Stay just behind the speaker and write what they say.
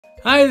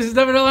Hi, this is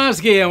David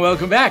Orlofsky, and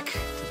welcome back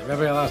to the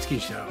Rabbi Orlofsky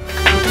Show.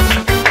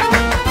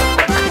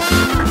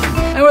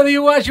 And whether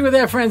you watch it with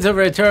our friends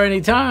over at Torah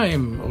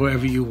Anytime, or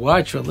wherever you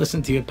watch or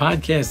listen to your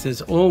podcast,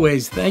 as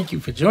always, thank you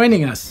for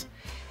joining us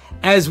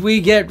as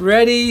we get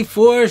ready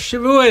for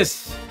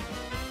Shavous.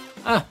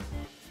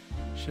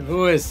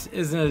 Shavous,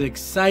 isn't it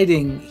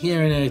exciting?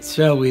 Here in Eretz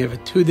Yisrael, we have a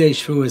 2-day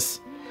Shavous.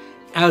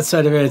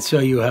 Outside of Eretz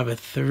Yisrael, you have a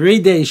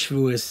 3-day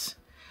Shavous.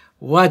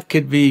 What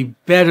could be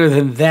better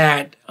than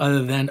that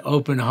other than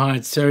open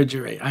heart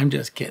surgery? I'm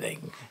just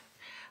kidding.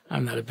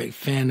 I'm not a big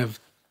fan of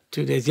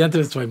 2 days.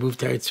 That's why I moved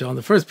to Eretz Yisrael in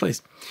the first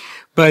place.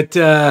 But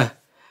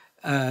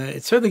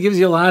it certainly gives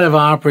you a lot of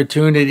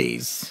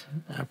opportunities.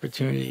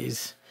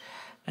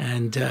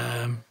 And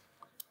I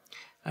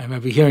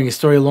remember hearing a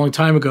story a long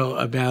time ago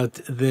about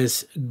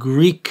this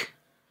Greek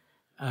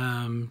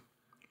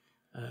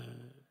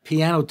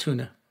piano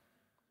tuner.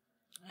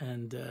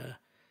 And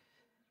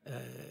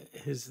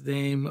his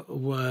name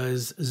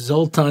was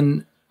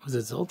Zoltan. Was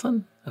it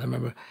Zoltan? I don't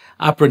remember.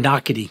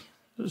 Abernakity. It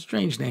was a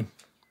strange name.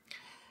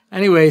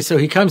 Anyway, so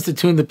he comes to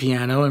tune the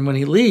piano, and when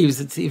he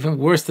leaves, it's even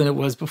worse than it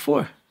was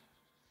before.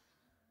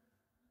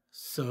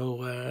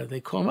 So they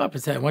call him up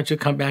and say, I want you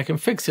to come back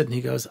and fix it. And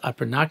he goes,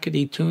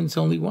 Abernakity tunes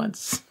only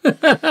once.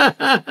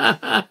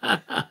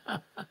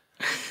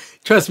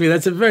 Trust me,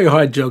 that's a very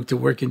hard joke to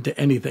work into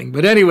anything.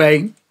 But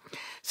anyway,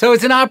 so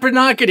it's an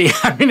opportunity.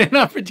 An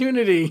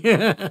opportunity.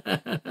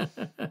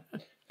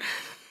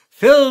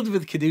 Filled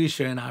with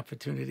Kedusha and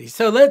opportunity.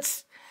 So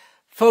let's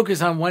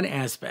focus on one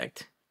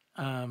aspect.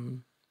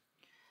 And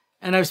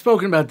I've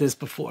spoken about this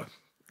before.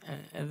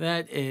 And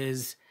that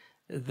is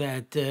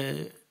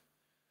that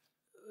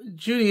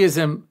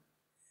Judaism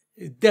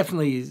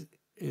definitely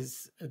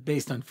is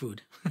based on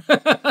food.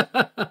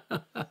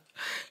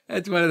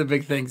 That's one of the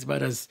big things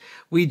about us.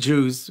 We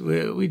Jews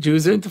are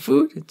into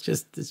food.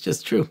 It's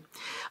just true.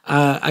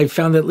 I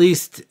found at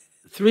least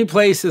 3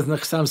 places in the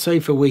Chassam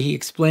Sofer where he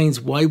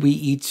explains why we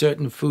eat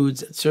certain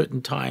foods at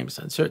certain times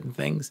on certain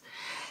things,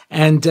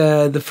 and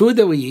the food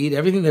that we eat,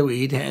 everything that we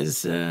eat, has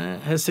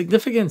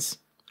significance.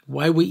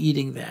 Why we're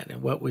eating that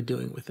and what we're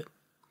doing with it.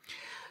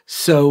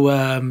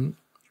 So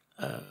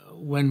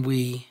when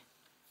we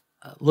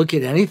look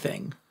at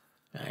anything,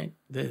 right,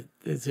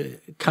 there's a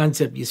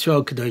concept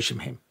Yisrael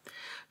Kadoshim Him.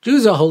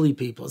 Jews are holy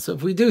people, so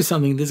if we do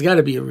something, there's got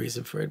to be a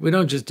reason for it. We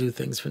don't just do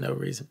things for no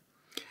reason.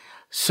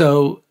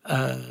 So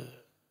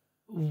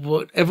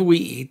whatever we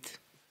eat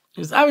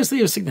is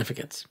obviously of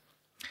significance.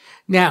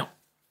 Now,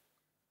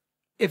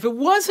 if it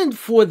wasn't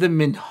for the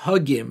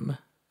minhagim,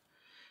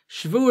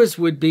 Shavuos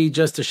would be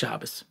just a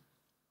Shabbos.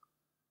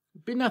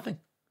 It'd be nothing,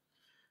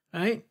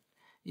 right?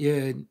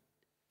 You'd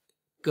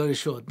go to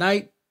shul at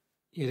night,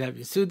 you'd have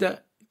your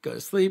Suda, go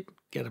to sleep,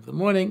 get up in the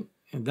morning,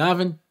 and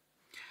daven.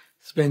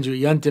 Spend your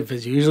yontif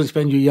as you usually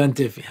spend your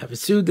yontif. You have a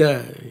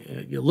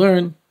Suda, you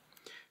learn,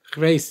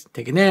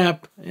 take a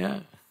nap,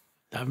 daven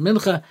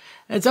mincha,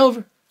 and it's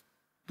over.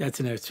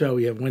 That's in Eretz Yisrael.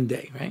 We have 1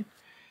 day, right?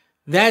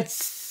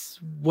 That's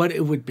what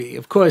it would be.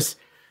 Of course,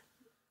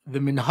 the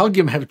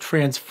minhagim have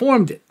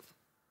transformed it.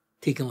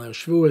 Tikkun Leil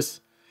Shavuos,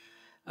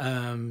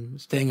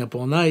 staying up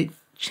all night,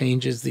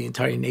 changes the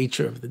entire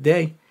nature of the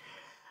day.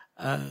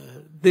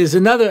 There's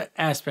another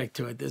aspect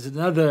to it. There's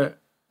another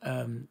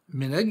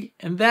minhag,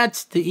 and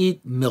that's to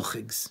eat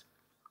milchigs.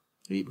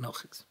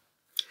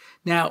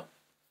 Now,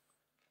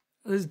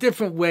 there's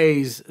different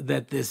ways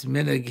that this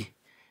minhag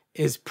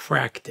is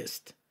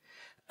practiced.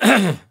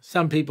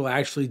 Some people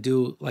actually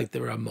do like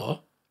the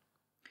Ramah,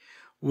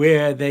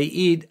 where they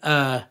eat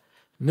a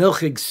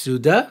milchig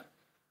suda,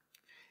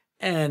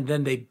 and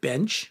then they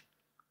bench,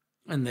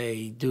 and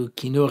they do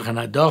kinuch and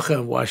hadocha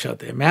and wash out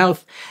their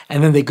mouth,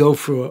 and then they go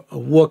for a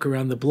walk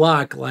around the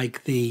block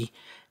like the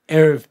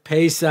Erev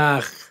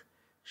Pesach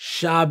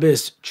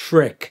Shabbos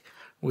trick,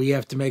 where you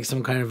have to make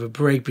some kind of a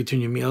break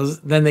between your meals.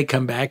 Then they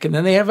come back, and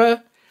then they have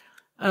a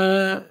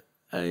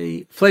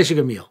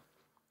fleshig meal.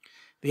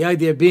 The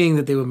idea being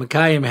that they were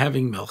Makayim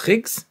having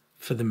milchigs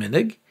for the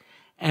minhag,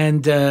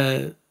 and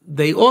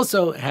they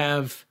also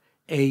have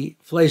a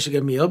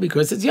fleshig meal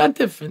because it's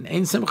yantif and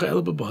ein simcha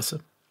ela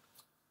b'basa.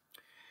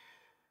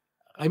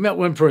 I met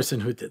one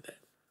person who did that.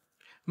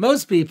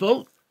 Most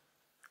people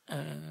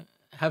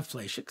have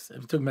fleshigs.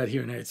 I'm talking about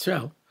here in Eretz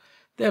Yisrael.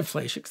 They have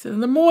fleshigs. And in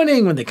the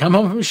morning, when they come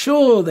home from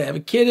shul, they have a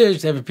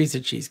kiddush, they have a piece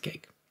of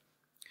cheesecake.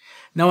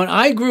 Now, when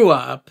I grew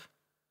up,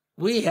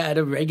 we had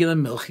a regular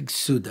milchig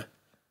suda,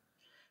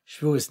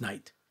 Shavuos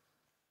night.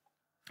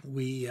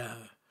 We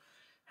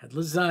had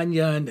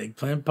lasagna and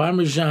eggplant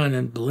parmesan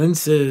and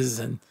blintzes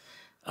and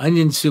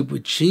onion soup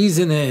with cheese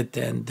in it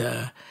and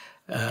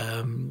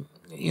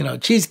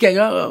cheesecake.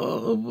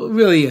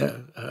 Really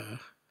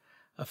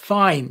a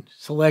fine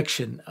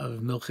selection of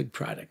milchig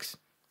products,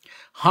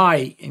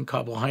 high in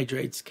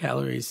carbohydrates,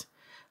 calories,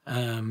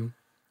 and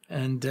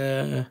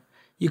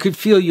you could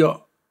feel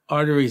your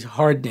arteries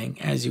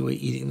hardening as you were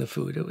eating the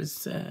food. It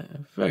was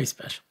very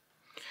special.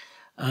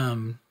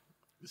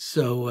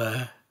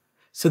 So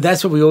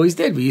that's what we always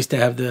did. We used to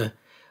have a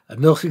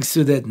milchig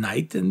suda at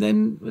night, and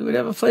then we would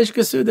have a flesh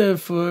suda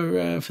for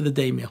the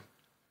day meal.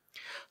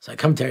 So I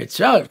come to Eretz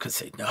Yisrael because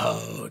say,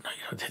 no,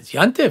 it's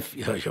Yantif.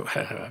 You're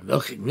a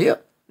milching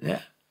meal.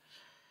 Yeah.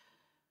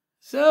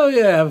 So,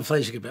 yeah, I have a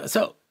fleishig meal.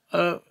 So,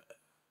 I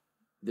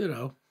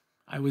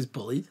was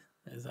bullied,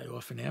 as I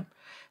often am.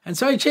 And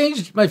so I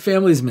changed my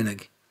family's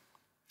minhag.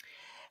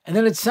 And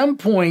then at some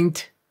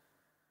point,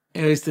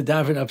 I used to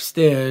daven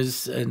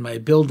upstairs in my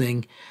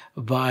building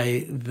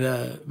by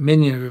the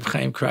minyan of Reb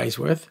Chaim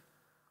Kreisworth.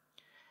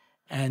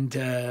 And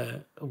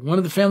one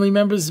of the family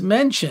members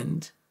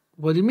mentioned,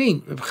 what do you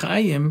mean? Reb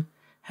Chaim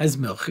has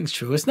milchiks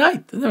Shavuos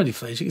night. There's no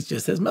fleishig, it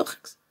just has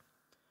milchiks.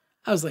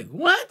 I was like,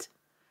 what?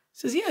 He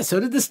says, yeah, so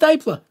did the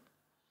Stipler.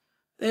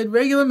 They had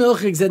regular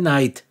milchiks at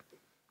night.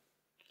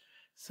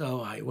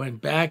 So I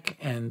went back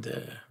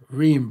and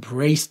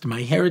re-embraced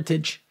my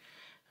heritage.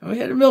 And we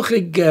had a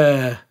milchig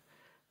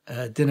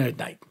dinner at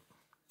night.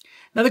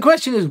 Now the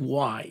question is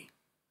why?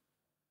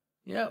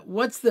 Yeah,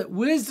 where's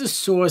the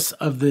source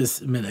of this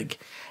minhag?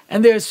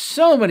 And there's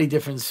so many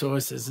different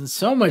sources and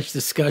so much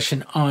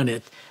discussion on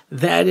it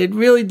that it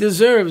really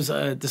deserves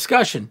a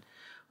discussion.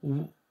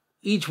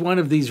 Each one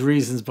of these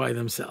reasons by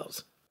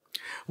themselves.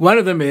 One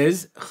of them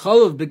is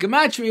Cholov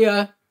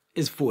b'gematria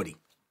is 40.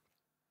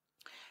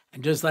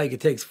 And just like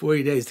it takes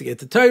 40 days to get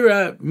to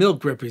Torah,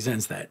 milk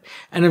represents that.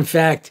 And in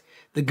fact,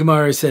 the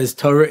Gemara says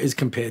Torah is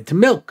compared to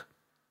milk.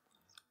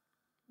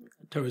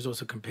 Torah is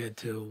also compared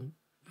to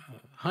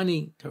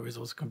honey. Torah is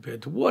also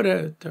compared to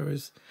water. Torah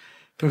is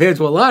compared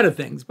to a lot of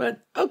things. But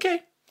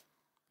okay,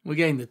 we're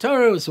getting the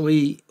Torah, so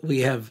we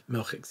have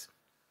milchiks.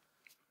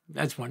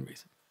 That's one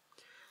reason.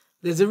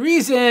 There's a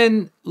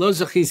reason, lo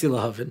zachisi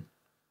lahavin,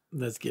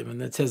 that's given,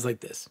 that says like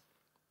this.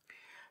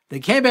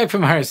 They came back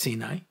from Har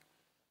Sinai,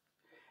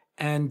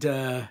 and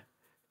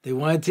they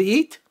wanted to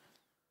eat.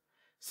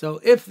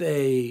 So if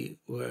they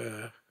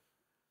were,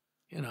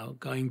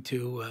 going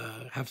to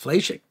have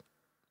fleishik,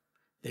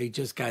 they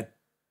just got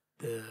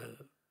the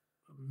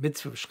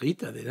mitzvah of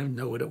shechita. They didn't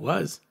know what it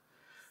was.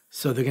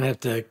 So they're going to have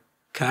to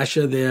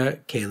kasha their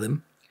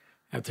kelim,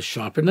 have to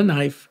sharpen the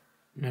knife,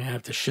 and they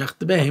have to shech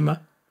the behema,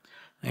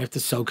 they have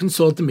to soak and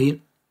salt the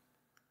meat,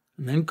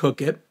 and then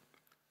cook it.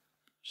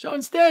 So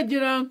instead,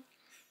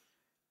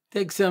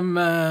 take some,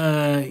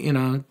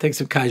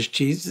 cottage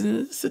cheese,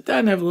 sit down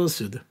and have a little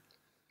suda.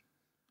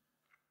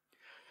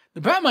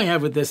 The problem I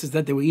have with this is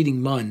that they were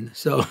eating mun,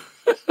 so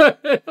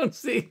I don't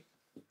see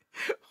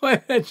why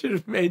that should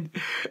have made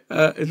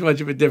as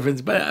much of a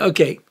difference. But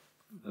okay,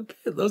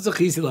 those are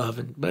chisi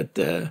lahavin. But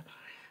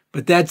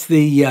that's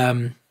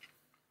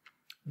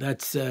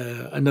that's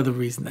another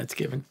reason that's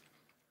given.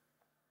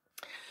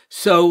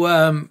 So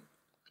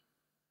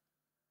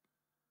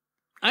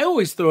I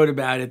always thought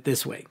about it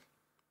this way.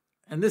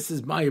 And this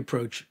is my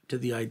approach to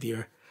the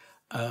idea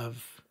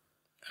of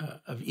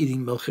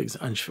eating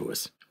milchiks on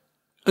Shavuos.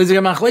 There's a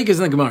machlekes in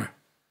the Gemara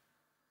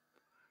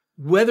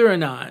whether or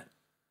not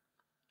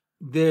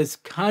this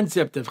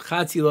concept of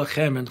chatzi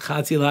lachem and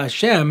chatzi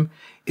laHashem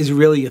is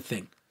really a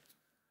thing.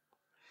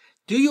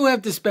 Do you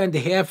have to spend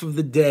half of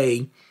the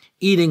day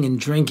eating and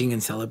drinking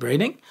and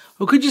celebrating,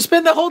 or could you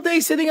spend the whole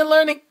day sitting and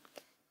learning?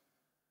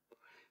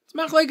 It's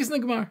machlekes in the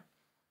Gemara.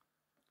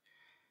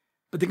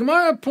 But the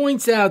Gemara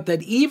points out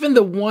that even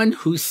the one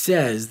who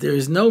says there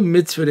is no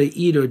mitzvah to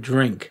eat or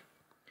drink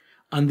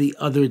on the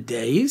other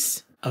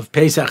days of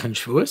Pesach and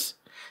Shavuos,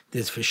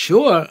 there's for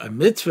sure a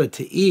mitzvah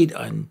to eat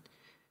on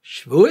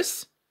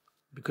Shavuos,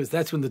 because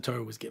that's when the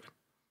Torah was given.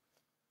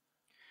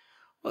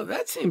 Well,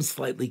 that seems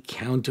slightly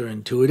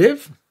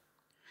counterintuitive.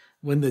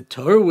 When the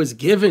Torah was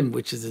given,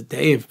 which is a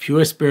day of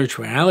pure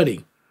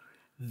spirituality,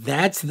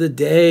 that's the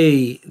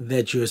day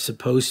that you're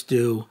supposed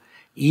to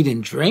eat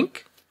and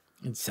drink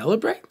and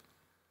celebrate.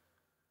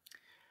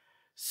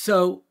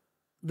 So,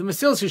 the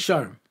Mesilas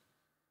Yesharim,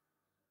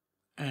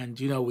 and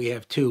we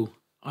have two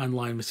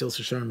online Mesilas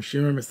Yesharim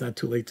Shirim, it's not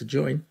too late to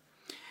join.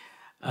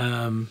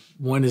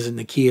 One is in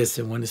Nikias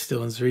and one is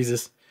still in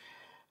Zrizis.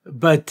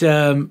 But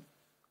at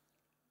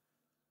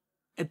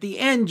the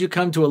end, you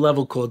come to a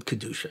level called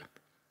Kedusha.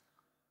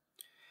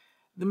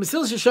 The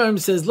Mesilas Yesharim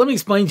says, let me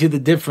explain to you the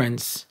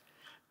difference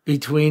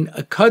between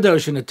a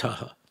Kadosh and a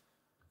Taha.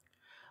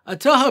 A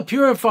Taha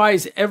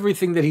purifies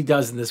everything that he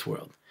does in this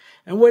world.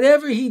 And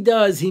whatever he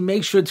does, he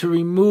makes sure to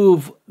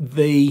remove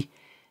the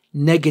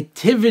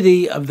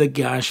negativity of the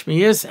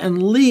Gashmias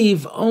and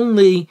leave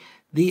only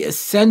the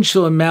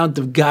essential amount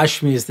of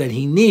Gashmias that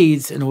he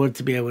needs in order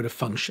to be able to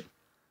function.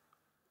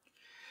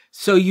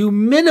 So you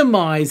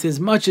minimize as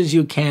much as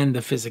you can the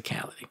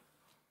physicality.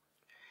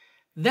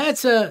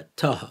 That's a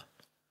Taha.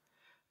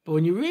 But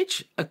when you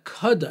reach a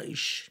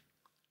Kadosh,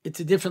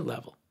 it's a different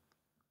level.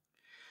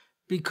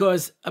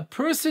 Because a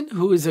person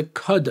who is a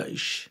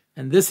Kadosh,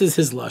 and this is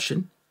his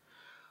Lashon,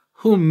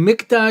 hu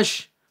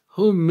mikdash,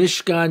 hu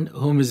mishkan,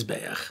 hu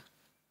mizbeach.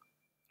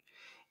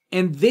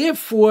 And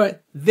therefore,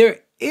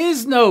 there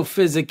is no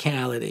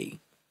physicality.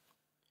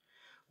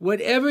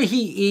 Whatever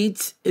he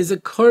eats is a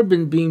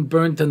korban being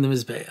burnt on the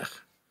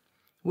mizbeach.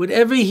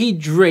 Whatever he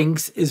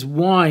drinks is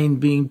wine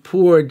being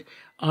poured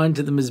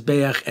onto the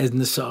mizbeach as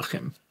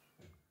nesachim.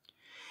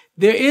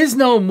 There is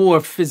no more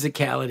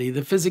physicality.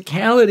 The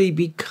physicality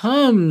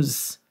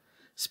becomes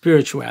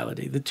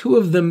spirituality. The two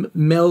of them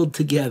meld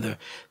together.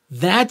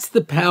 That's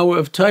the power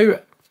of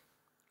Torah.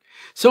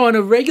 So on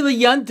a regular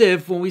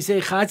Yontif, when we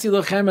say Chatzi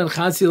Lochem and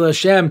Chatzi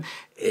Lashem,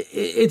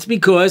 it's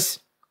because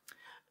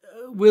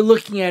we're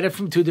looking at it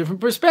from two different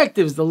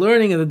perspectives. The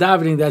learning and the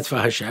davening, that's for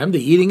Hashem.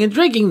 The eating and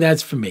drinking,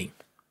 that's for me.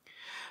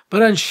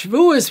 But on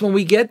Shavuos, when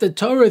we get the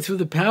Torah through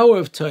the power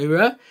of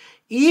Torah,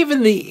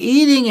 even the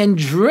eating and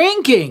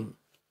drinking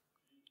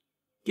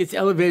gets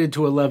elevated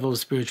to a level of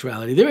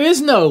spirituality. There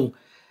is no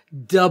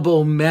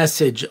double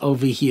message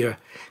over here.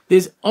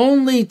 There's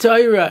only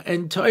Torah,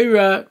 and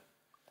Torah,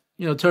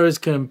 Torah is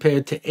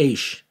compared to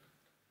Aish.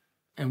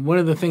 And one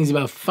of the things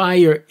about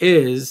fire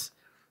is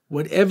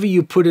whatever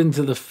you put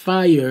into the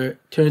fire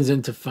turns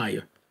into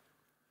fire.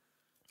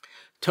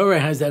 Torah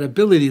has that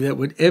ability that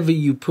whatever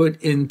you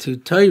put into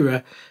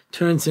Torah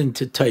turns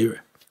into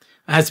Torah.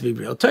 It has to be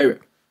real Torah.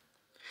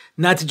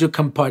 Not that you're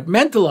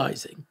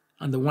compartmentalizing.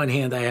 On the one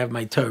hand, I have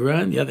my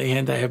Torah. On the other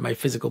hand, I have my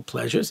physical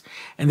pleasures.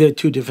 And they're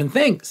two different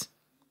things.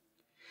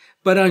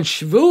 But on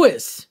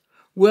Shavuos,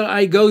 where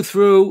I go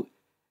through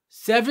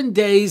 7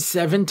 days,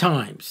 7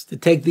 times to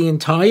take the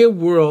entire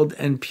world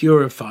and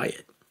purify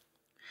it.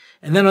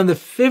 And then on the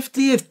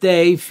 50th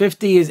day,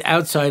 50 is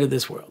outside of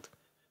this world.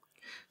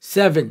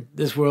 7,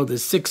 this world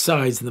is 6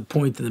 sides and the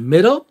point in the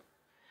middle.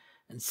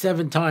 And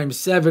 7 times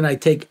 7, I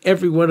take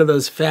every one of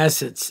those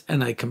facets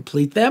and I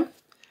complete them.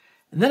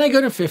 And then I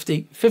go to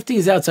 50. 50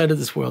 is outside of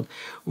this world.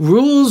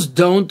 Rules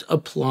don't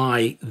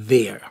apply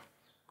there.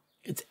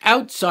 It's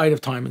outside of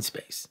time and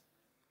space.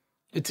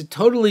 It's a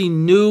totally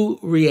new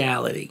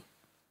reality.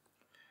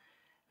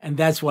 And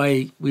that's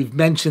why we've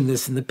mentioned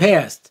this in the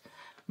past.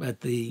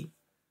 But the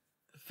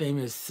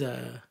famous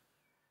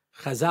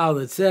Chazal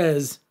that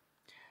says,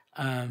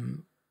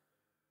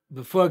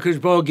 before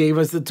Kodesh Baruch gave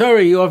us the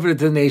Torah, he offered it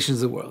to the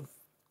nations of the world.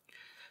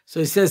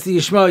 So he says to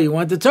Yishmael, you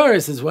want the Torah? He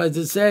says, what does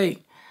it say?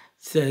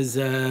 It says,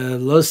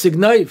 lo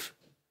signoif.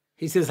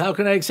 He says, how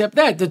can I accept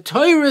that? The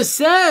Torah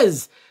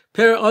says,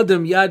 per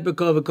adam yad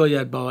b'kol v'kol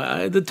yad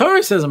bo. The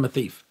Torah says I'm a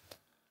thief.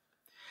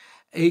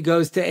 He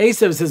goes to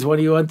Esav, says, what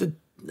do you want do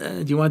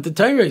you want the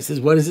Torah? He says,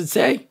 what does it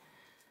say?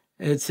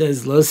 It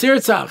says, lo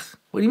sirtzach.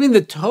 What do you mean?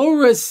 The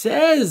Torah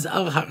says,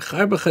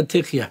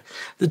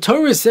 the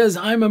Torah says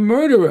I'm a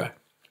murderer.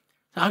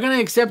 How can I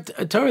accept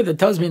a Torah that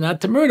tells me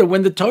not to murder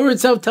when the Torah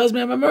itself tells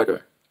me I'm a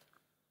murderer?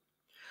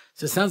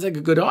 So it sounds like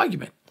a good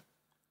argument.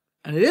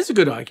 And it is a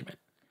good argument.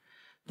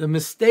 The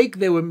mistake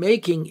they were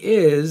making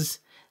is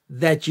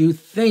that you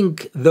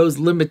think those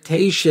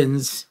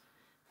limitations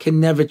can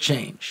never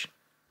change.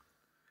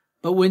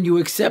 But when you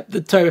accept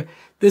the Torah,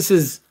 this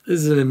is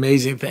an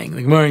amazing thing.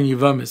 Like Gemara in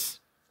Yevamos,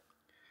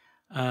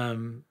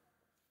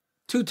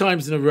 2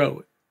 times in a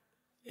row,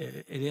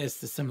 it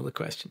asks a similar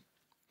question.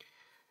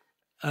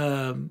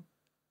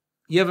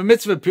 You have a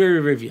mitzvah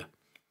peer review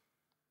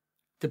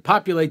to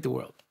populate the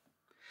world.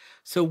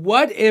 So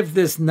what if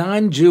this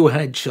non-Jew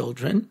had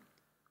children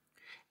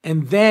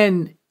and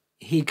then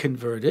he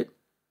converted?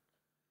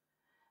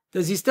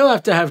 Does he still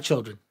have to have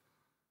children?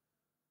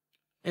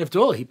 After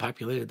all, he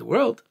populated the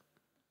world.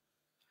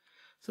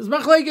 So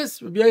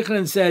Machlekes, Rabbi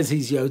Yochanan says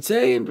he's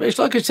Yotzei, and Reish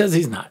Lakish says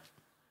he's not.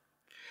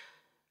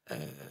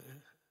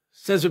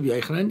 Says Rabbi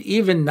Yochanan,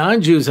 even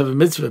non-Jews have a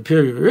mitzvah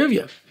peer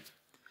review.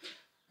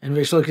 And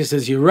Reish Lakish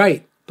says, you're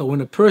right. But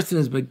when a person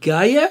is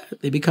Megaya,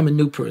 they become a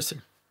new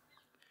person.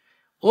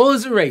 All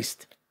is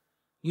erased.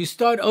 You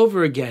start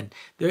over again.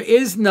 There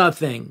is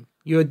nothing.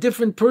 You're a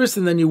different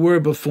person than you were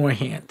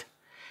beforehand.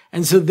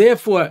 And so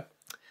therefore,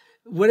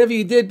 whatever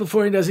you did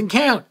beforehand doesn't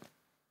count.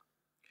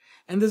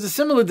 And there's a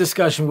similar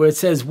discussion where it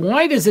says,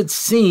 why does it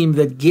seem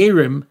that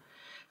Gerim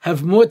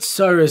have more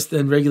tsaros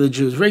than regular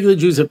Jews? Regular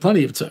Jews have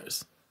plenty of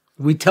tsaros.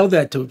 We tell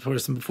that to a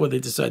person before they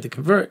decide to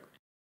convert.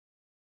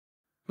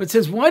 But it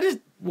says, why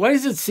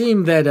does it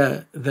seem that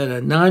a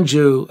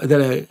non-Jew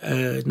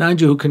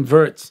who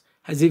converts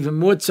has even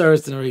more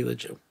tsaros than a regular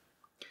Jew?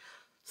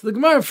 So the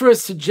Gemara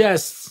first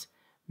suggests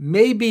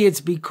maybe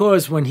it's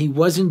because when he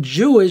wasn't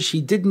Jewish,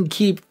 he didn't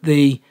keep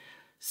the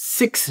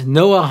 6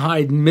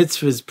 Noahide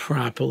mitzvahs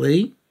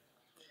properly.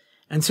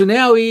 And so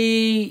now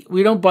we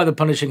don't bother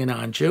punishing a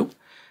non-Jew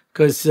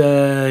because,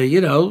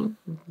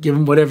 give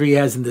him whatever he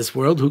has in this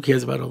world. Who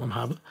cares about Olam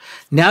Haba?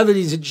 Now that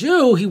he's a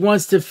Jew, he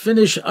wants to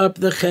finish up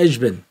the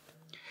cheshbon.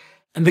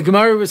 And the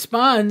Gemara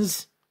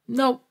responds,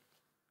 no,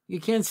 you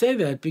can't say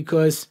that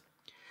because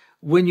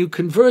when you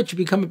convert, you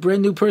become a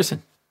brand new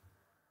person.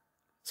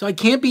 So I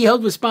can't be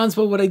held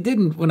responsible for what I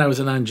did when I was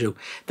a non-Jew.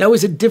 That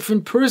was a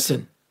different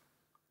person.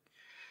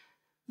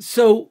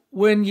 So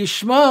when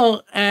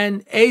Yishmael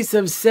and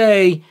Esav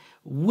say,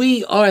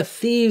 we are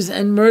thieves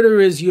and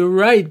murderers, you're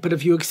right, but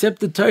if you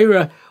accept the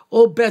Torah,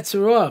 all bets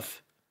are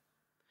off.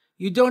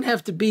 You don't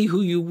have to be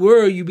who you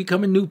were, you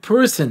become a new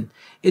person.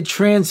 It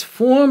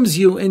transforms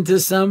you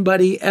into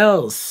somebody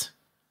else.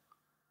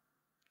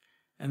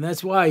 And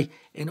that's why,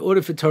 in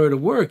order for Torah to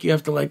work, you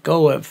have to let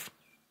go of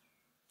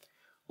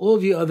all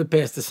of your other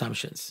past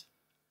assumptions.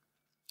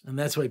 And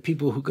that's why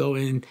people who go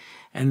in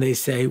and they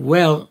say,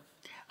 well,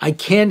 I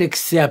can't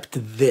accept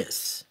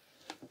this.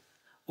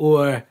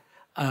 Or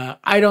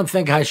I don't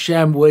think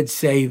Hashem would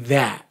say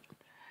that.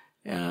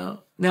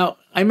 Now,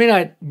 I may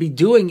not be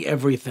doing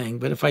everything,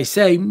 but if I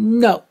say,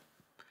 no,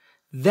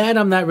 that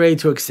I'm not ready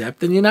to accept,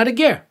 then you're not a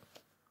ger.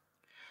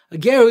 A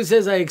ger who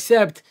says, I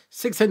accept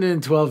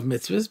 612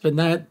 mitzvahs, but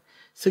not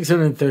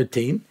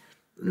 613,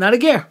 not a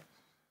ger.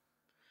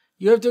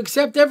 You have to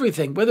accept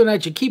everything, whether or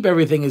not you keep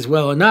everything as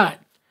well or not,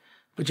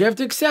 but you have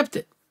to accept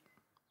it.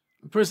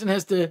 A person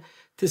has to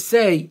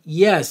say,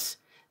 yes,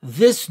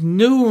 this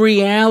new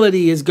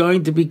reality is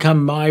going to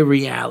become my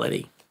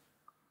reality.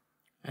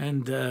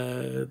 And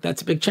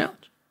that's a big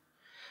challenge.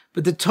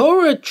 But the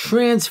Torah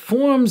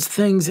transforms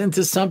things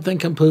into something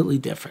completely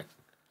different.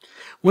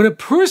 When a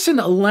person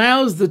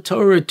allows the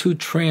Torah to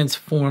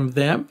transform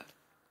them,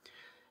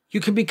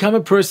 you can become a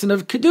person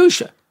of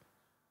Kedusha.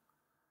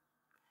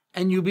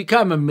 And you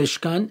become a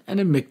Mishkan and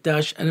a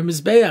Mikdash and a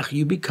Mizbeach.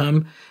 You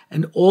become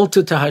an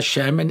altar to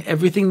Hashem, and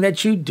everything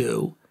that you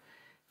do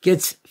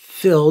gets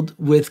filled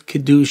with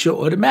Kedusha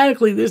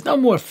automatically. There's no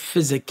more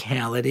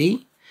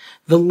physicality.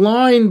 The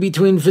line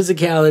between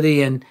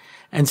physicality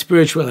and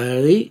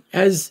spirituality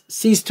has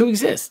ceased to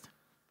exist.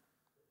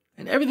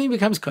 And everything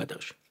becomes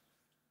Kadosh.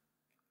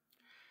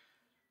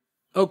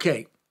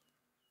 Okay.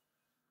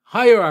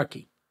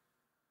 Hierarchy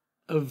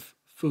of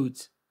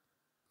foods.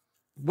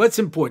 What's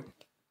important?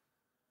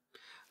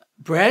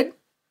 Bread.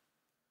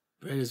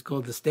 Bread is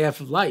called the staff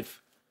of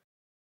life.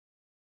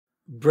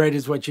 Bread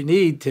is what you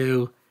need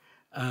to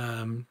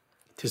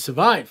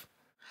survive.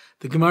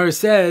 The Gemara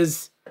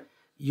says,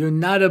 you're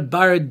not a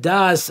bar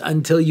das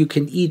until you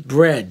can eat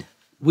bread,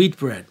 wheat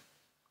bread.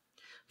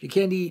 If you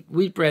can't eat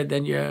wheat bread,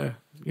 then you're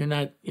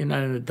not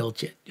an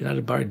adult yet. You're not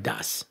a bar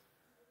das.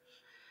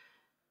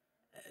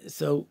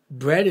 So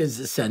bread is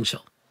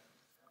essential.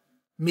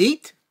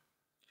 Meat.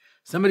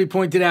 Somebody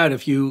pointed out,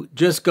 if you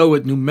just go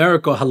with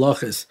numerical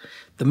halachas,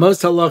 the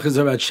most halachas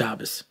are about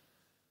Shabbos.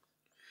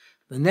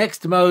 The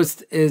next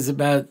most is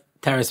about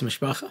Taras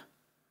Mishpacha.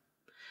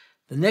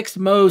 The next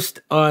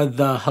most are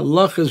the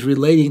halachas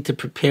relating to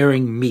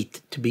preparing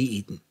meat to be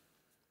eaten.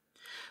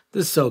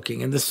 The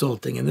soaking and the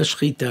salting and the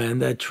shchita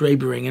and the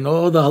trebering and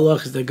all the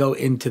halachas that go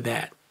into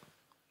that.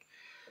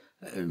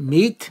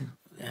 Meat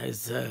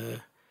has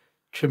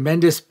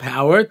tremendous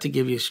power to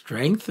give you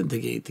strength and to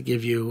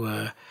give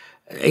you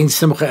ein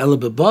simcha ela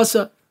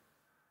bebasa,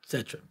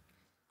 etc.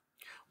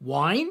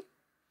 Wine.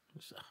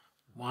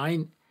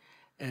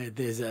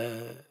 There's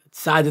a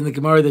side in the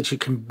Gemara that you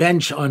can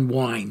bench on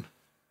wine.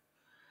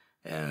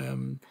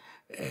 Wine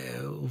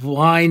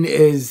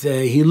is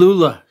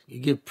hilula. You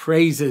give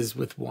praises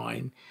with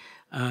wine.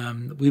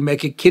 We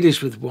make a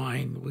kiddush with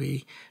wine.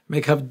 We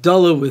make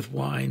havdalah with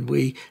wine.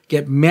 We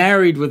get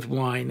married with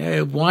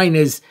wine. Wine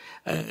is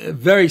a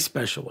very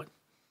special one.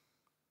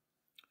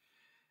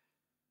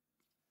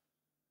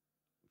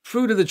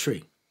 Fruit of the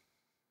tree.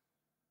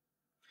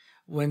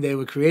 When they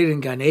were created in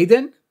Gan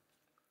Eden,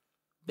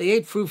 they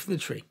ate fruit from the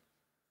tree.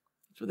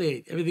 That's what they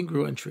ate. Everything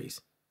grew on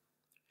trees.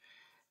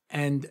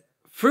 And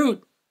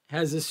fruit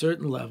has a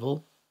certain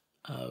level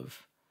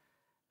of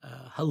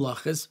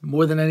halachas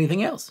more than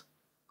anything else.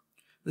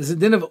 There's a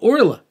din of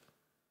orla.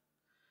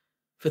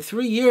 For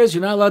 3 years,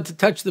 you're not allowed to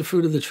touch the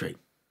fruit of the tree.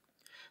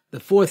 The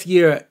 4th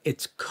year,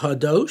 it's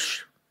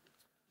kadosh.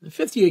 The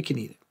 5th year, you can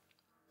eat it.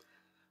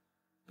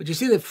 But you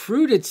see, the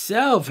fruit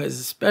itself has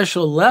a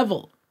special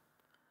level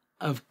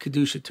of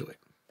kedusha to it.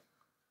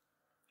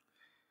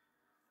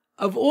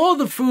 Of all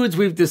the foods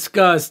we've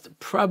discussed,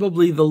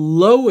 probably the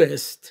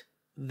lowest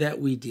that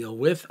we deal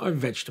with are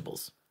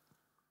vegetables.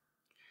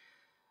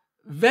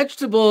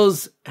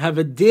 Vegetables have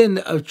a din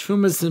of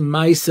trumas and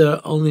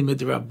maisa only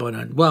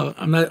midrabanan. Well,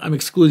 I'm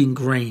excluding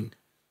grain.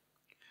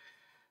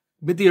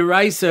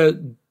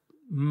 Midraisa,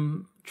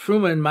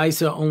 truma and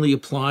maisa only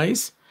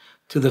applies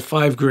to the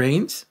 5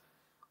 grains,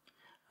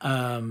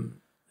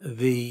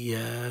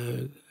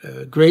 the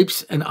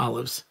grapes and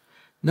olives.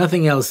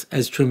 Nothing else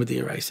as truma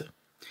d'oraisa.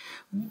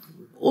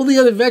 All the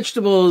other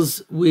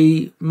vegetables,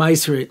 we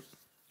meiser it.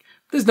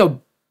 There's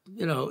no,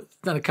 it's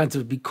not a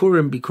concept of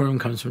bikurim. Bikurim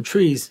comes from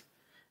trees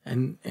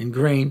and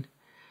grain.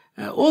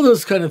 All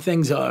those kind of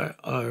things are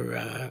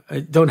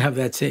don't have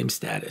that same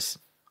status.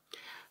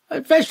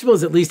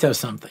 Vegetables at least have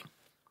something.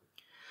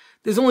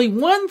 There's only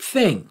one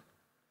thing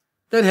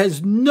that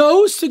has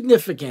no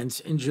significance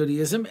in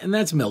Judaism, and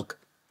that's milk.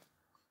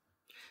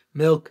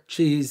 Milk,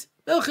 cheese,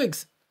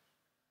 milchiks.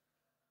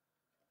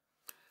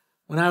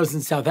 When I was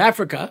in South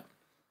Africa,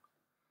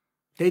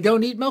 they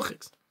don't eat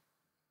milchiks.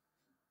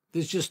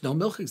 There's just no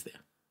milchiks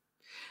there.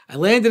 I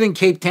landed in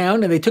Cape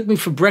Town, and they took me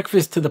for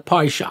breakfast to the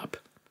pie shop,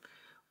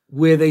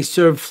 where they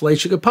serve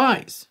fleischiger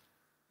pies,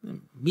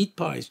 meat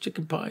pies,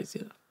 chicken pies.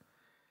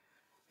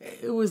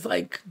 It was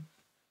like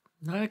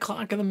 9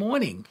 o'clock in the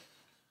morning.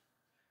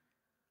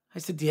 I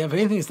said, "Do you have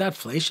anything that's not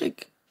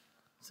fleischig?"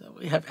 So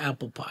we have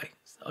apple pie.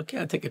 Said, okay,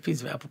 I'll take a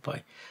piece of apple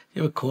pie.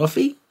 You have a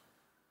coffee?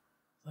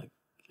 Like,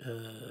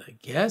 I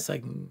guess I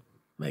can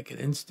make an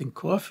instant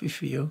coffee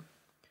for you.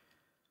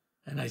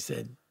 And I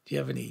said, "Do you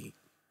have any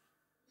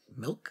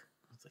milk?"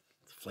 It's like,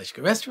 it's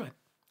a fleischiger restaurant.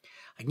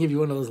 I can give you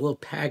one of those little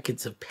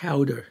packets of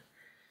powder.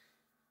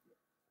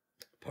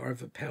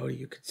 parva powder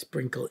you could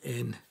sprinkle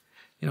in.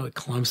 It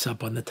clumps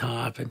up on the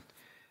top, and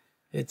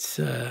it's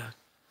an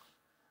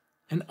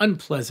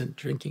unpleasant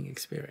drinking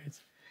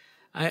experience.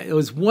 It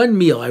was one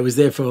meal. I was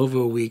there for over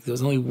a week. There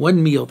was only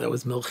one meal that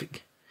was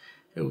milchig.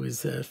 It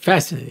was a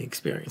fascinating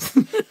experience.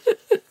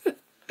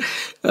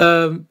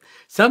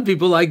 Some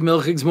people like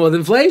milchigs more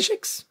than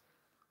fleischigs.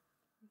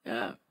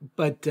 Yeah,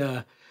 but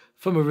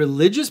from a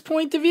religious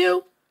point of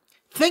view,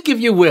 think if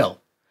you will,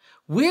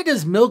 where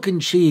does milk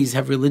and cheese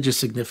have religious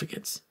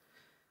significance?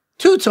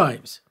 2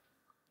 times.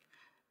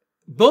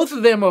 Both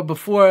of them are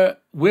before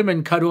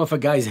women cut off a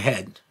guy's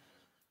head.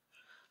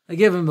 They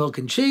give him milk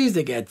and cheese,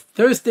 they get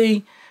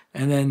thirsty,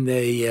 and then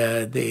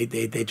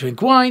they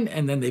drink wine,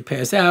 and then they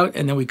pass out,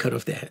 and then we cut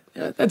off their head.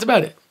 That's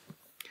about it.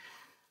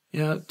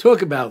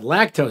 Talk about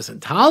lactose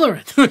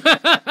intolerant.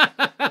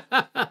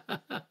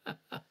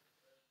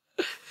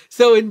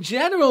 So in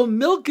general,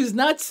 milk is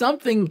not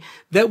something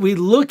that we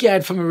look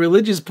at from a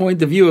religious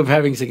point of view of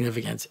having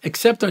significance,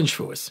 except on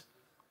Shavous.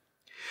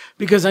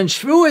 Because on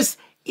Shavous,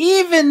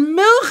 even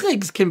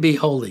milchigs can be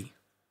holy.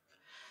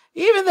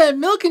 Even that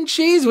milk and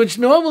cheese, which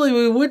normally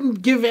we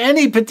wouldn't give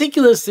any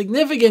particular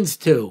significance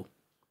to,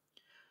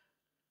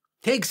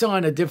 takes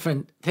on a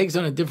different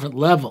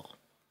level.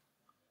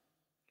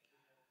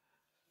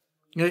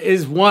 There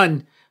is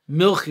one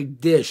milchig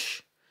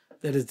dish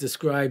that is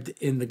described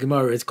in the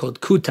Gemara. It's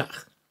called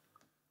kutach.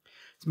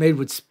 It's made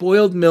with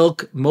spoiled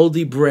milk,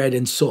 moldy bread,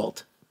 and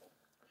salt.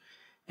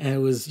 And it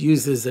was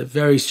used as a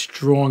very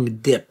strong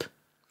dip.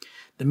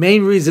 The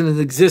main reason it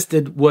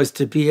existed was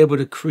to be able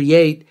to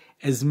create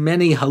as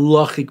many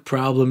halachic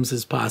problems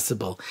as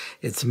possible.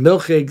 It's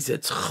milchigs,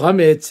 it's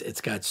chametz,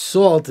 it's got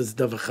salt, it's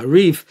davar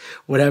charif.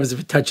 What happens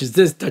if it touches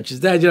this, touches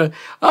that?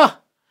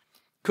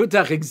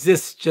 Kutach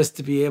exists just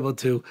to be able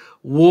to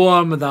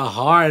warm the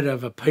heart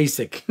of a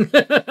Pesach.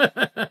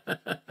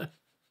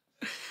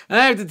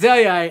 I have to tell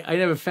you, I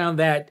never found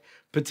that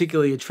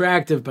particularly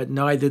attractive, but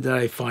neither did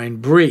I find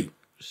brie.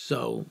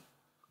 So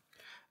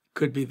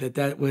could be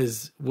that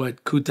was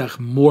what kutach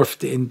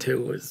morphed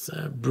into, was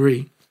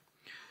brie.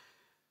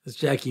 As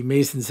Jackie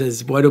Mason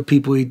says, why do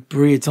people eat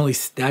brie? It's only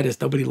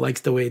status. Nobody likes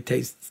the way it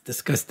tastes. It's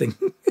disgusting.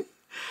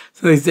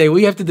 So they say,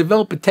 we have to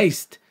develop a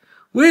taste.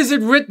 Where is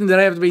it written that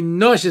I have to be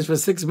nauseous for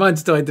 6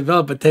 months till I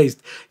develop a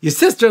taste? Your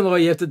sister-in-law,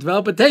 you have to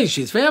develop a taste.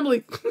 She's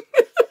family.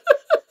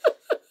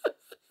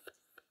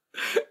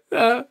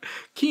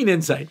 Keen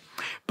insight.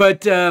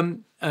 But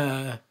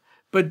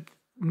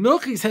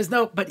milchigs says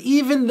no, but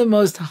even the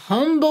most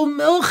humble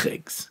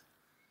milchigs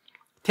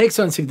takes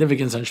on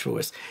significance on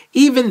Shavous.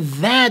 Even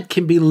that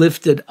can be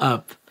lifted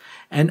up.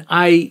 And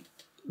I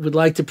would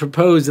like to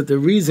propose that the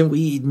reason we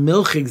eat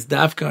milchigs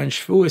dafka on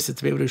Shavous is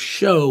to be able to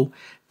show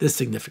this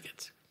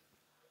significance.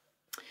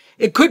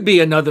 It could be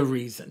another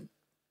reason,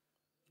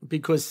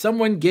 because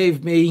someone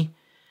gave me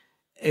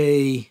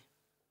a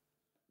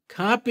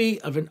copy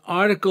of an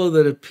article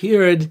that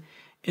appeared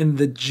in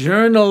the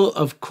Journal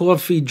of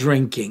Coffee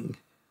Drinking.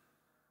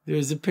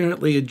 There's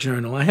apparently a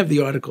journal. I have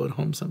the article at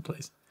home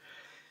someplace.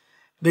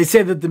 They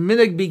say that the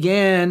minhag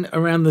began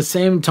around the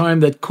same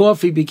time that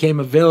coffee became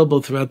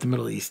available throughout the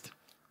Middle East.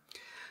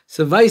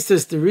 So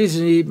Vaistas, the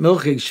reason you eat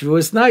milchig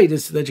Shavuos night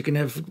is so that you can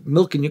have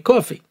milk in your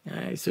coffee.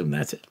 I assume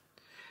that's it.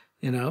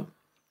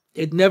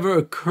 It never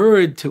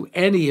occurred to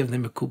any of the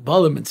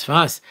Mekubalim and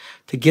Tzfas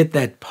to get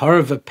that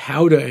parva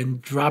powder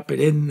and drop it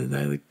in, and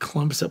then it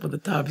clumps up on the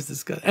top. It's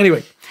disgusting.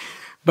 Anyway,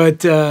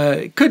 but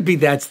it could be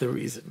that's the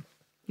reason.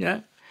 Yeah.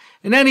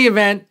 In any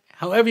event,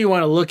 however you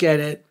want to look at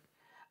it,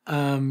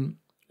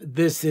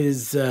 there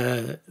is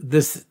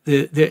this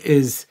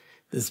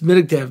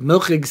minhag to have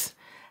milchigs,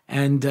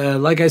 and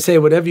like I say,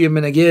 whatever your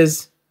minhag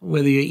is,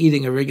 whether you're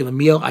eating a regular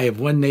meal, I have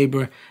one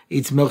neighbor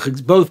eats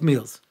milchigs both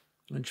meals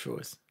on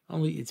Shavuos,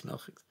 only eats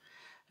milchigs.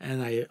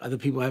 And other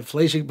people have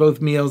fleishig both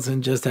meals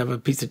and just have a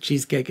piece of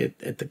cheesecake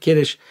at the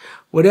kiddush.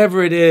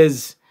 Whatever it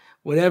is,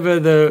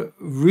 whatever the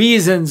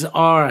reasons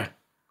are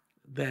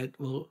that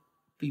will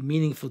be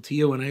meaningful to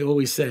you. And I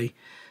always say,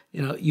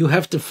 you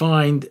have to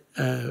find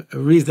a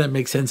reason that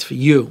makes sense for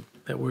you,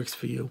 that works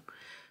for you.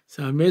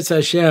 So Mirza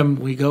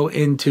Hashem, we go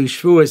into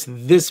Shavuos,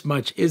 this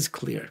much is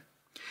clear.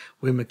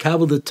 We're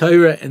makabel the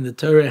Torah, and the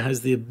Torah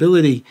has the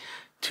ability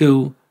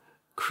to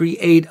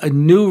create a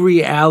new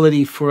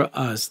reality for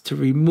us, to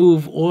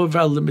remove all of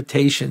our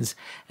limitations,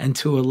 and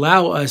to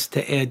allow us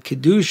to add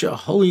kedusha,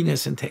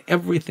 holiness, into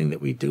everything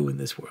that we do in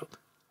this world.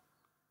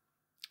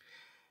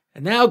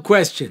 And now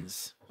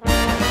questions.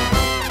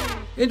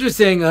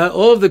 Interesting,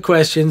 all of the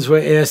questions were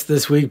asked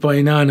this week by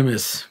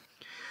Anonymous.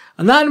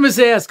 Anonymous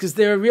asks, is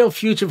there a real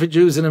future for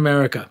Jews in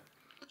America?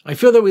 I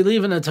feel that we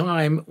live in a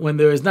time when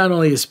there is not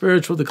only a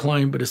spiritual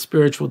decline, but a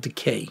spiritual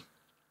decay.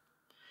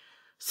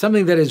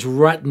 Something that is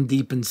rotten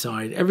deep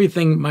inside.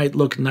 Everything might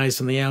look nice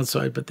on the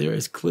outside, but there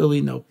is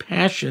clearly no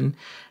passion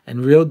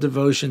and real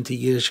devotion to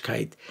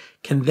Yiddishkiet.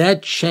 Can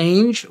that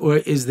change, or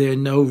is there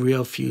no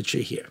real future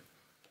here?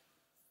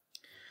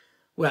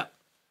 Well,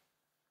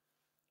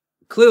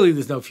 clearly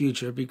there's no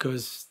future,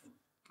 because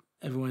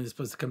everyone is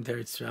supposed to come to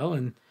Eretz Yisrael,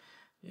 and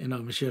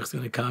Mashiach is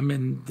going to come,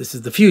 and this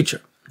is the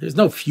future. There's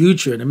no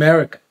future in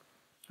America.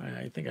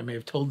 I think I may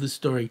have told this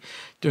story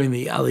during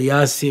the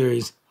Aliyah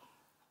series.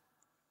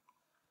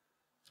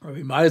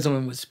 Rabbi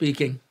Meiselman was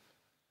speaking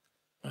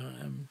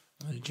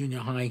at junior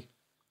high.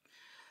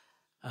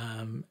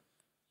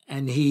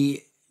 And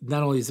he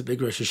not only is a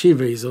big Rosh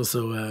Yeshiva, he's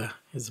also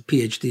has a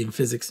PhD in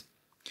physics.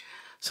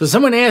 So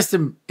someone asked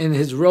him in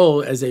his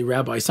role as a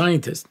rabbi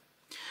scientist,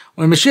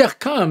 when Mashiach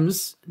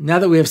comes, now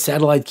that we have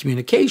satellite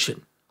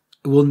communication,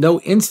 we'll know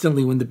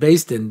instantly when the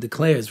Beis Din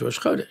declares Rosh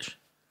Chodesh.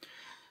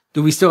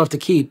 Do we still have to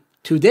keep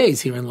 2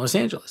 days here in Los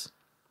Angeles?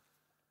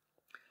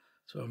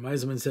 So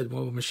Meiselman said,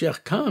 well, when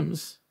Mashiach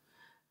comes,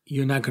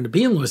 you're not going to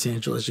be in Los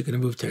Angeles, you're going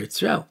to move to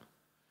Eretz Yisrael.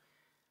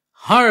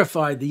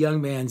 Horrified, the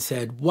young man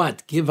said,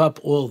 what, give up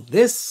all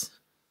this?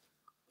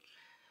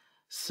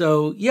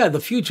 So, yeah, the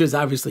future is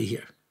obviously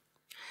here.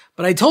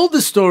 But I told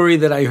the story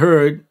that I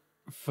heard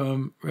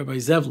from Rabbi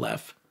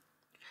Zevlev,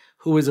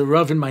 who was a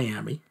Rav in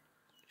Miami,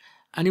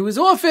 and he was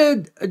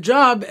offered a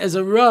job as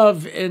a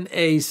Rav in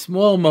a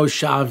small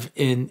moshav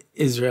in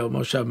Israel,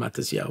 Moshav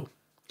Matisyahu.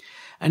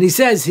 And he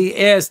says he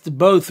asked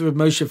both Rabbi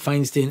Moshe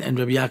Feinstein and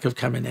Rabbi Yaakov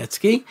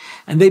Kamenetsky,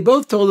 and they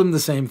both told him the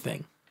same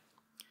thing.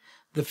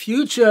 The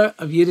future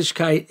of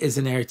Yiddishkiet is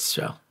in Eretz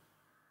Yisrael.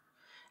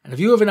 And if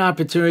you have an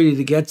opportunity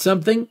to get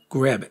something,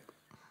 grab it.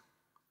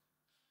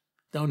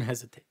 Don't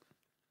hesitate.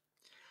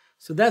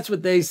 So that's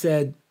what they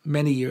said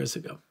many years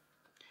ago.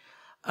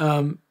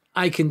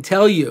 I can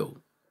tell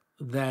you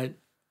that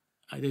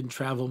I didn't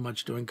travel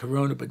much during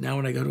Corona, but now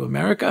when I go to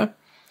America,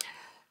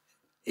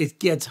 it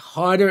gets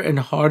harder and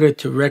harder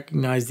to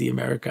recognize the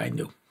America I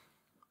knew.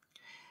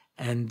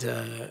 And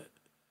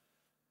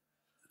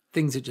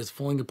things are just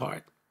falling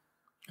apart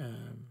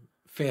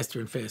faster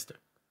and faster,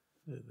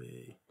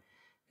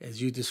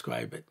 as you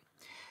describe it.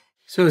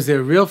 So is there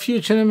a real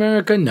future in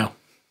America? No.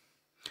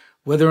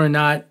 Whether or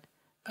not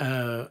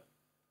a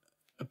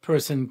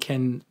person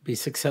can be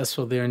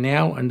successful there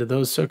now under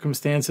those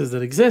circumstances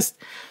that exist,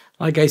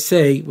 like I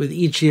say, with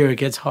each year it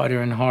gets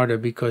harder and harder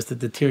because the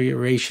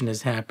deterioration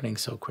is happening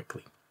so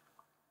quickly.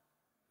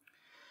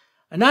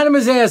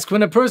 Anonymous asks,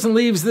 when a person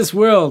leaves this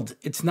world,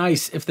 it's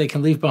nice if they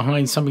can leave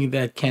behind something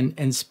that can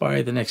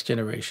inspire the next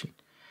generation.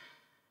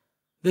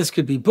 This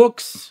could be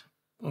books,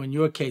 or in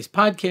your case,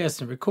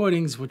 podcasts and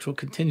recordings, which will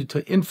continue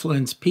to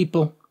influence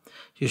people.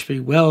 You should be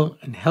well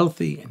and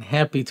healthy and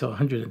happy till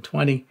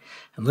 120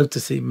 and live to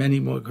see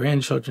many more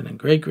grandchildren and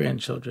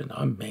great-grandchildren.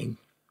 Amen.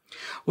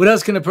 What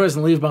else can a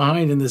person leave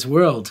behind in this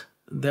world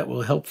that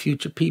will help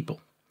future people?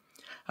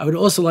 I would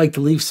also like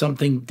to leave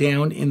something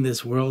down in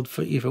this world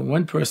for even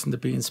one person to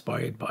be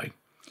inspired by.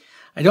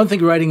 I don't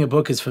think writing a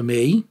book is for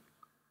me.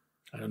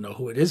 I don't know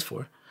who it is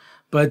for.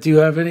 But do you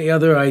have any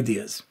other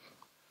ideas?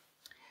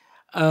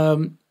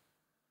 Elu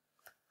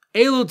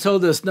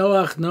told us,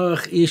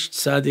 Noach ish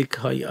tzadik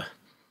haya.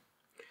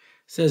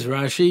 Says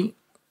Rashi,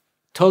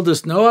 told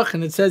us Noach,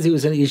 and it says he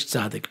was an ish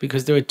tzadik,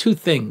 because there are two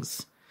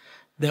things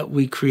that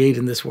we create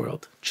in this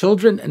world,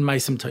 children and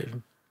maisim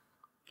tovim.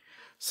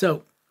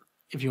 So,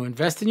 if you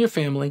invest in your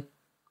family,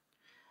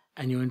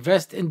 and you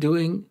invest in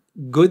doing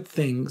good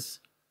things,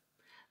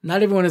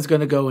 not everyone is going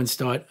to go and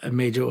start a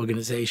major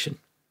organization,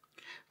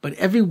 but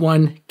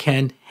everyone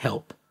can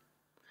help.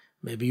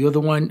 Maybe you're the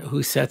one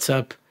who sets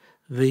up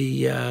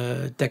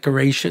the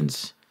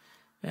decorations,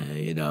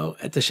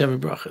 at the Sheva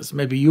Brachas.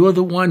 Maybe you're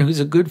the one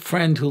who's a good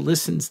friend who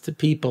listens to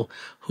people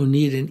who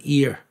need an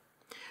ear.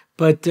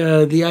 But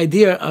the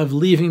idea of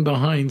leaving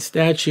behind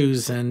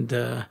statues and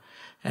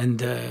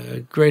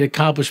great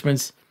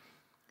accomplishments,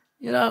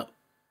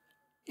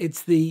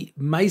 it's the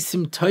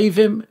Maisim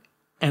Tovim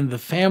and the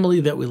family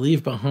that we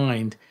leave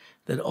behind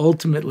that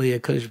ultimately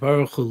HaKadosh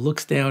Baruch Hu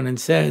looks down and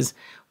says,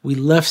 we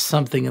left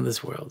something in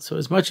this world. So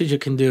as much as you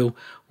can do,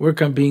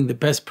 work on being the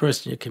best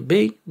person you can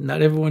be.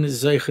 Not everyone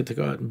is zeicha to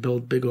go out and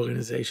build big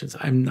organizations.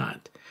 I'm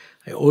not.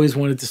 I always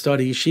wanted to start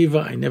a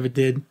yeshiva. I never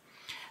did.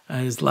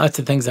 There's lots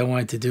of things I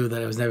wanted to do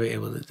that I was never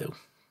able to do.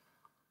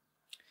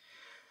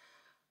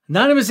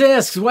 Anonymous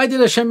asks, why did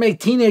Hashem make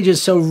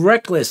teenagers so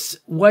reckless?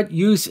 What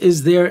use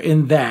is there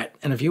in that?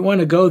 And if you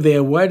want to go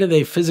there, why do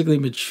they physically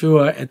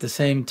mature at the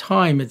same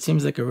time? It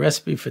seems like a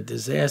recipe for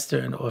disaster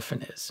and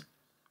often is.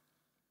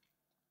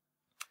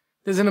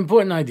 There's an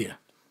important idea.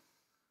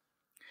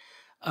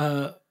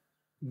 A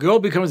girl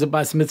becomes a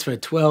bas mitzvah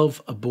at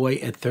 12, a boy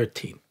at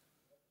 13.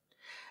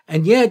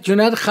 And yet, you're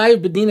not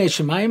chayiv b'dinei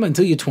shemayim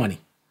until you're 20.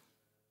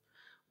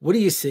 What do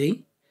you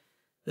see?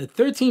 The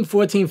 13,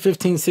 14,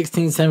 15,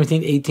 16,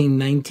 17, 18,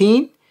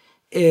 19,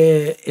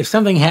 if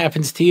something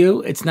happens to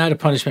you, it's not a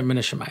punishment min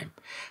hashemayim.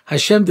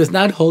 Hashem does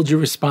not hold you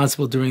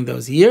responsible during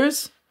those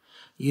years.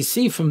 You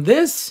see from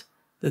this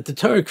that the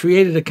Torah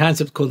created a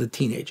concept called a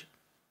teenager.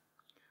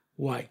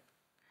 Why?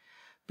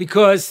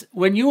 Because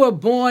when you are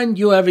born,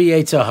 you have a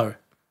Yetzer Hara.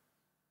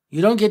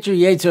 You don't get your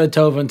Yetzer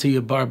Tov until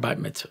you're bar bat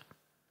mitzvah.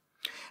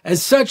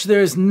 As such,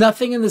 there is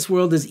nothing in this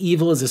world as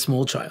evil as a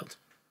small child.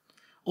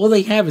 All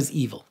they have is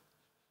evil.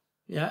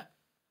 Yeah.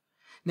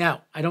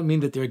 Now, I don't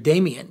mean that they're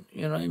Damien.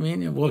 You know what I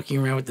mean? You're walking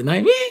around with the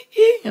knife.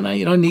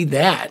 You don't need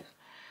that.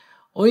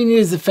 All you need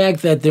is the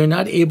fact that they're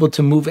not able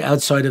to move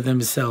outside of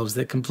themselves.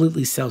 They're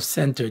completely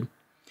self-centered,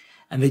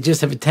 and they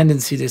just have a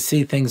tendency to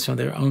see things from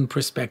their own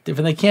perspective,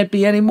 and they can't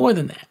be any more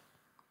than that.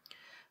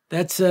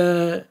 That's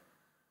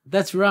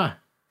Ra.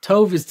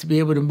 Tov is to be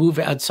able to move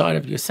outside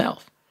of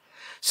yourself.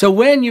 So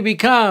when you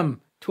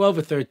become 12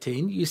 or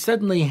 13, you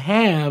suddenly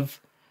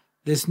have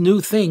this new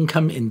thing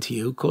come into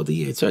you called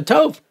the Yetzer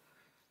Tov,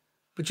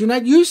 but you're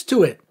not used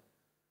to it.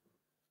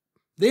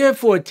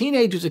 Therefore,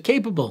 teenagers are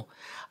capable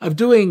of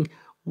doing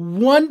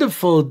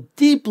wonderful,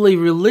 deeply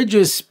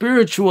religious,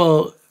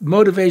 spiritual,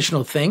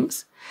 motivational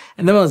things,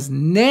 and the most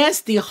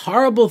nasty,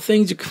 horrible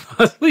things you can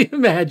possibly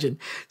imagine,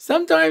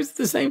 sometimes at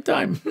the same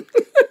time.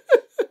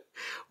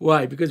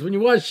 Why? Because when you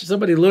watch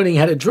somebody learning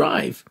how to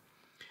drive,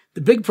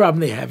 the big problem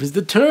they have is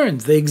the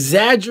turns. They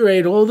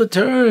exaggerate all the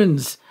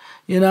turns,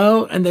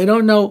 and they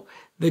don't know.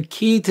 The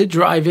key to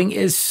driving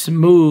is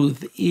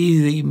smooth,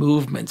 easy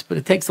movements, but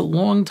it takes a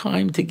long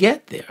time to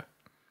get there.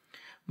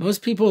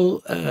 Most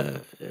people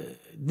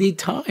need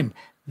time.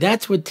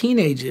 That's what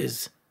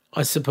teenagers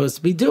are supposed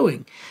to be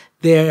doing.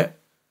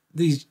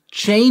 These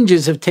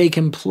changes have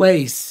taken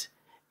place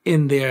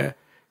in their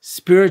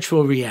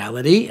spiritual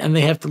reality, and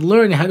they have to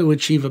learn how to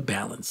achieve a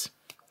balance.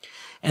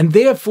 And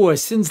therefore,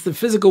 since the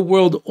physical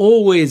world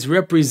always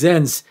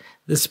represents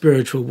the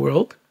spiritual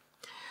world,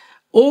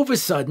 all of a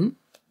sudden,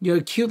 you're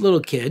a cute little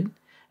kid,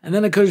 and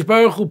then HaKadosh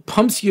Baruch Hu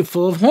pumps you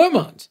full of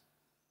hormones.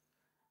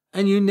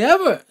 And you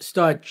never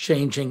start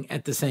changing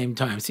at the same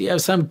time. So you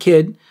have some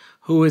kid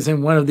who is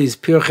in one of these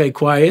Pirchei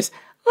choirs,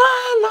 la,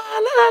 la,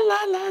 la,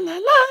 la, la, la,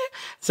 la.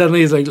 Suddenly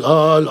he's like,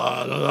 la,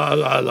 la, la,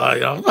 la, la,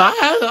 la,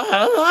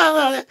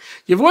 la.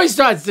 Your voice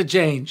starts to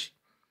change.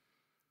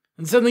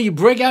 And suddenly you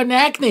break out in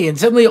acne, and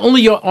suddenly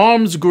only your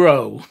arms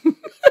grow.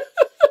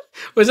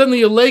 Or suddenly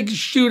your legs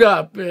shoot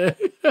up.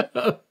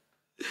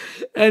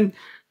 And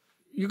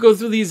you go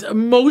through these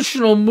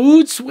emotional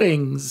mood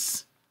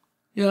swings.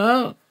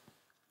 Why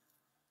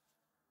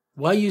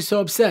are you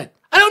so upset?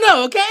 I don't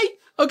know, okay?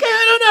 Okay,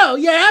 I don't know.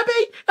 You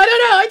happy? I don't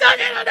know. I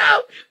don't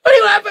know. What do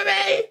you want from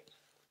me?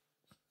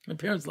 My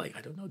parents like,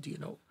 I don't know. Do you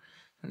know?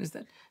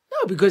 Understand?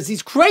 No, because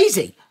he's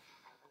crazy.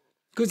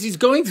 Because he's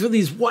going through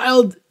these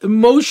wild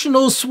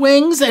emotional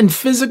swings and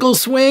physical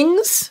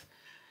swings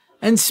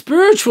and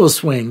spiritual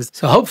swings.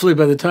 So hopefully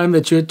by the time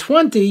that you're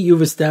 20,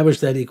 you've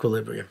established that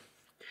equilibrium.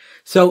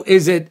 So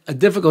is it a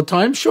difficult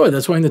time? Sure,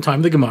 that's why in the time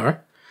of the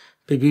Gemara,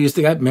 people used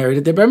to get married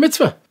at their bar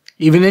mitzvah.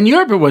 Even in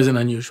Europe, it wasn't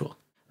unusual.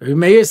 Rabbi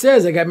Meir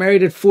says, I got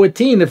married at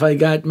 14. If I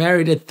got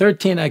married at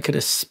 13, I could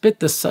have spit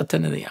the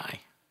Satan in the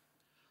eye.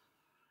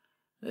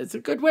 It's a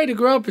good way to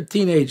grow up with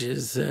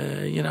teenagers,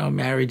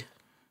 married.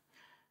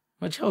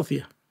 Much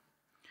healthier.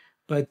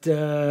 But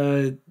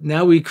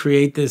now we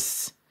create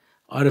this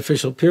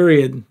artificial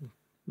period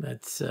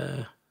that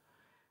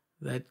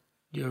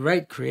you're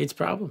right, creates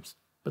problems.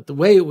 But the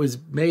way it was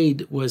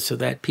made was so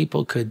that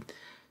people could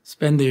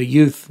spend their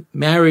youth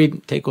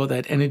married, take all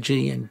that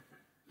energy and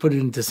put it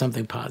into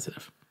something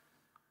positive.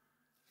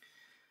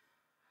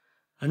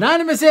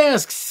 Anonymous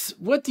asks,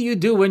 what do you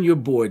do when you're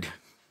bored?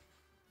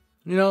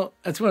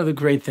 That's one of the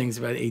great things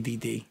about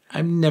ADD.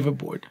 I'm never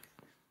bored.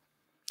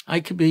 I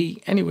could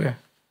be anywhere.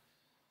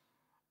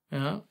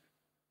 My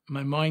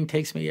mind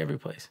takes me every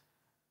place.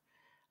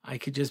 I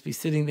could just be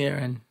sitting there,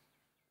 and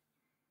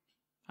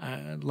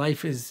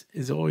life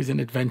is always an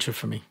adventure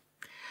for me.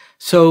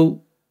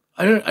 So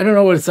I don't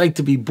know what it's like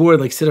to be bored,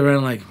 like sit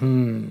around like,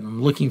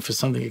 I'm looking for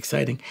something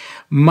exciting.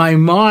 My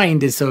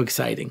mind is so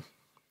exciting.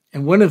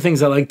 And one of the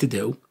things I like to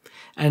do,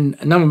 and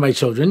a number of my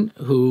children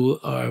who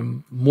are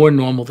more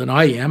normal than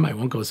I am, I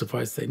won't go so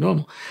far as to say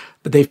normal,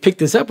 but they've picked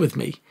this up with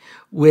me,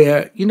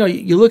 where,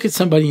 you look at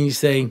somebody and you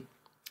say,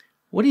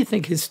 what do you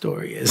think his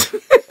story is?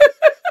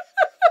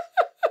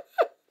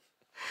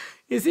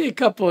 You see a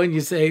couple and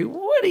you say,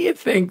 what do you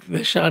think the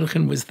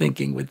shadchan was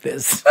thinking with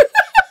this?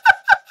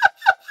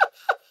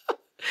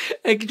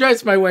 It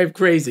drives my wife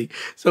crazy.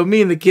 So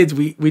me and the kids,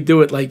 we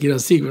do it like,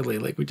 secretly,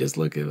 like we just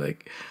look at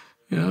like,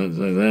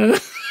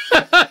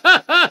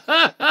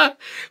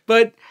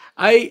 But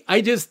I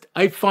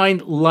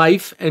find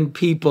life and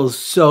people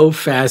so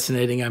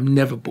fascinating. I'm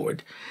never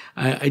bored.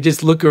 I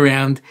just look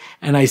around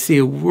and I see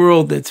a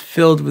world that's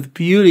filled with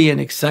beauty and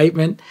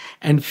excitement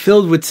and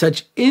filled with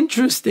such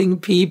interesting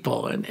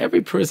people. And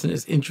every person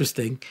is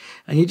interesting.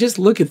 And you just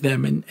look at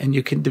them and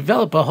you can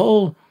develop a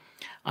whole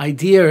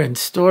idea and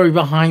story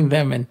behind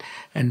them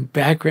and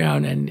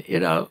background. And,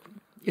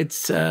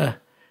 it's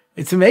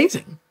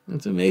amazing.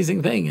 It's an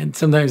amazing thing. And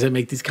sometimes I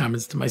make these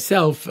comments to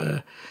myself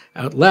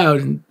out loud,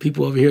 and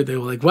people over here, they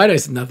were like, why did I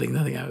say nothing?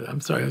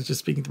 I'm sorry, I was just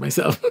speaking to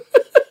myself.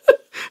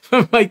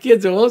 My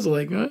kids are also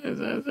like, what is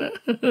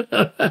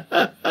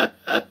that?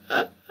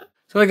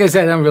 So like I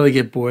said, I don't really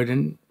get bored.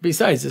 And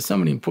besides, there's so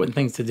many important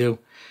things to do,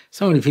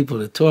 so many people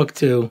to talk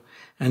to,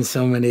 and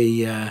so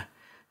many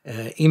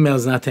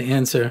emails not to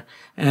answer,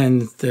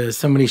 and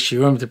so many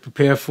shiurim to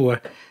prepare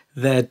for,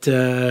 that,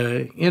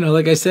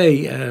 like I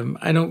say,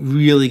 I don't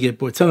really get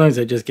bored. Sometimes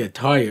I just get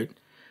tired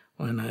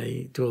when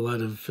I do a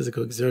lot of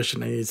physical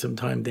exertion. I need some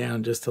time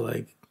down just to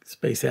like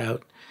space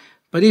out.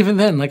 But even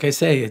then, like I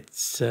say,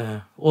 it's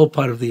all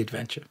part of the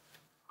adventure.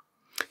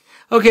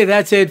 Okay,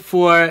 that's it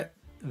for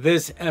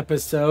this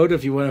episode.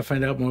 If you want to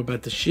find out more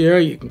about the shir,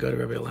 you can go to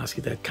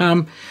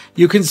RabbiOrlofsky.com.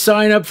 You can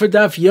sign up for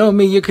Daf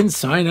Yomi. You can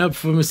sign up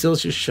for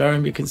Mesilas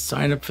Yesharim. You can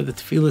sign up for the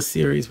Tefillah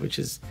series, which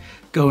is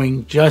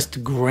going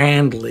just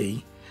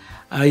grandly.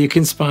 You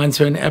can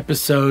sponsor an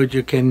episode.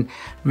 You can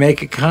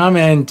make a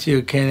comment.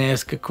 You can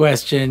ask a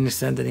question,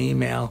 send an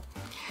email.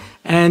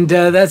 And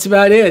that's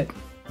about it.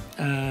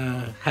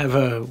 Have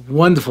a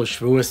wonderful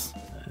Shavous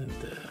and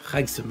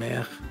Chag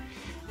Sameach.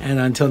 And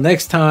until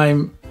next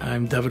time,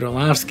 I'm Dovid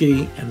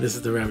Orlofsky, and this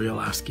is the Rabbi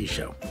Orlofsky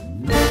Show.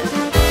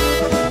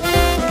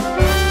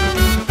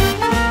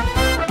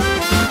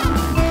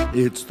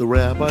 It's the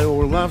Rabbi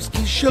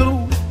Orlofsky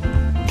Show.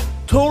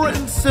 Torah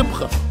and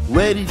Simcha,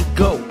 ready to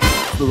go.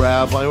 It's the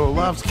Rabbi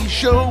Orlofsky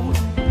Show.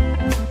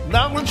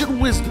 Knowledge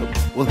and wisdom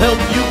will help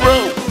you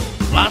grow.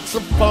 Lots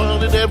of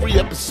fun in every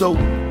episode,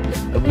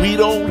 and we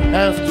don't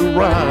have to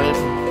rhyme.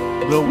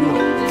 No, we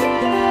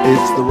don't.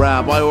 It's the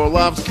Rabbi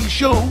Orlofsky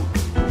Show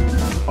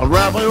on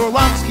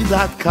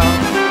RabbiOrlofsky.com.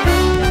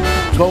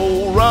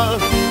 Torah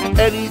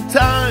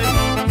anytime,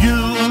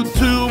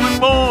 YouTube and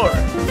more.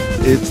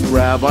 It's the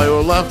Rabbi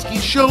Orlofsky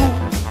Show.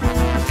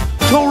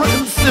 Torah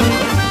and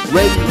Simcha,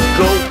 ready to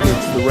go.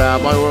 It's the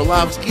Rabbi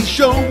Orlofsky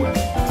Show.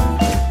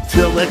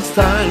 Till next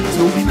time,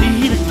 till we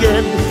meet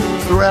again.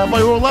 It's the Rabbi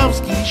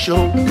Orlofsky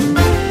Show.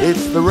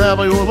 It's the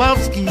Rabbi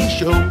Orlofsky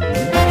Show.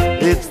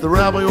 It's the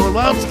Rabbi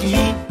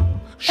Orlofsky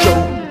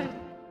Show.